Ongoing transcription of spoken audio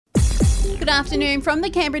Good afternoon from the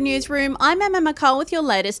Canberra newsroom. I'm Emma McCall with your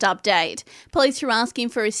latest update. Police are asking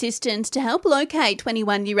for assistance to help locate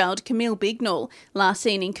 21-year-old Camille Bignell, last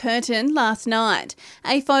seen in Curtin last night.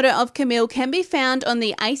 A photo of Camille can be found on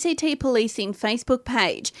the ACT Policing Facebook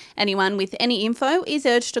page. Anyone with any info is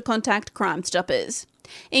urged to contact Crime Stoppers.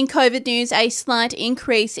 In COVID news, a slight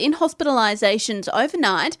increase in hospitalisations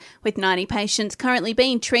overnight, with 90 patients currently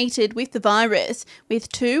being treated with the virus,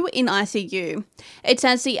 with 2 in ICU. It's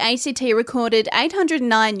as the ACT recorded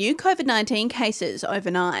 809 new COVID-19 cases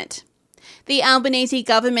overnight. The Albanese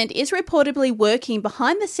government is reportedly working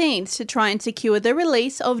behind the scenes to try and secure the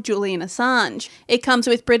release of Julian Assange. It comes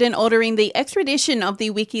with Britain ordering the extradition of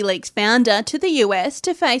the WikiLeaks founder to the US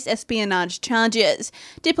to face espionage charges.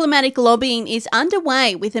 Diplomatic lobbying is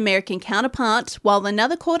underway with American counterparts, while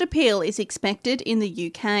another court appeal is expected in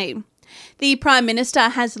the UK. The Prime Minister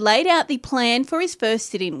has laid out the plan for his first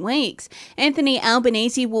sit-in weeks. Anthony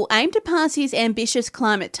Albanese will aim to pass his ambitious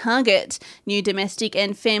climate targets, new domestic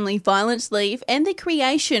and family violence leave, and the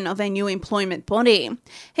creation of a new employment body.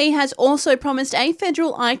 He has also promised a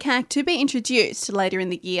federal ICAC to be introduced later in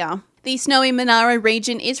the year. The snowy Monaro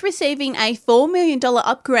region is receiving a $4 million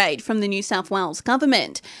upgrade from the New South Wales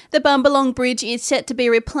government. The Bumbalong Bridge is set to be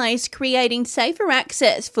replaced, creating safer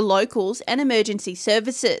access for locals and emergency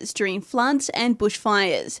services during floods and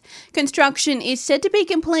bushfires. Construction is said to be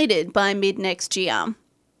completed by mid-next year.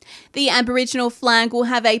 The Aboriginal flag will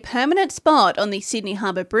have a permanent spot on the Sydney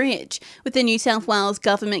Harbour Bridge, with the New South Wales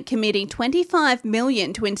government committing $25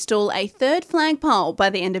 million to install a third flagpole by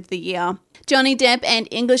the end of the year. Johnny Depp and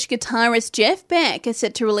English guitarist Jeff Beck are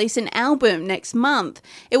set to release an album next month.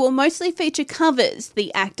 It will mostly feature covers.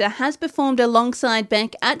 The actor has performed alongside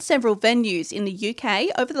Beck at several venues in the UK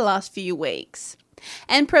over the last few weeks.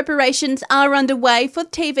 And preparations are underway for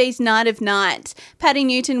TV's Night of Nights. Paddy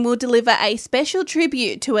Newton will deliver a special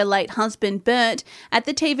tribute to her late husband Bert at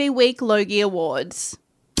the TV Week Logie Awards.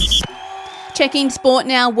 Checking sport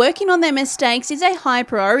now, working on their mistakes is a high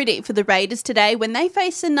priority for the Raiders today when they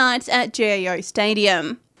face the Knights at GAO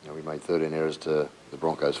Stadium. We made 13 errors to the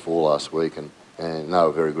Broncos 4 last week and they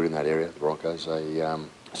were very good in that area, the Broncos. They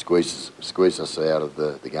squeezed us out of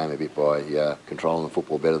the game a bit by controlling the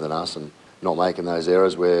football better than us and not making those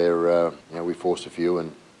errors where we forced a few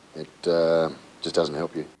and it just doesn't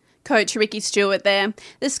help you. Coach Ricky Stewart there.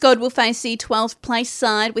 The squad will face the 12th place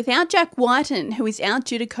side without Jack Whiten, who is out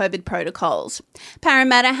due to COVID protocols.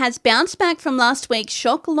 Parramatta has bounced back from last week's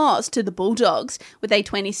shock loss to the Bulldogs with a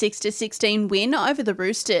 26-16 win over the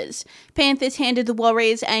Roosters. Panthers handed the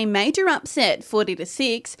Warriors a major upset,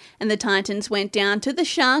 40-6, and the Titans went down to the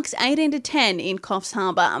Sharks 18-10 in Coffs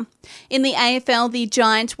Harbour. In the AFL, the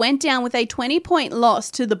Giants went down with a 20-point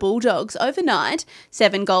loss to the Bulldogs overnight.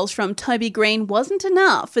 7 goals from Toby Green wasn't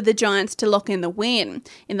enough for the Giants to lock in the win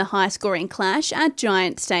in the high-scoring clash at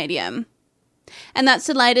Giant Stadium. And that's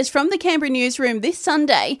the latest from the Canberra newsroom this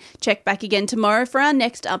Sunday. Check back again tomorrow for our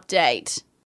next update.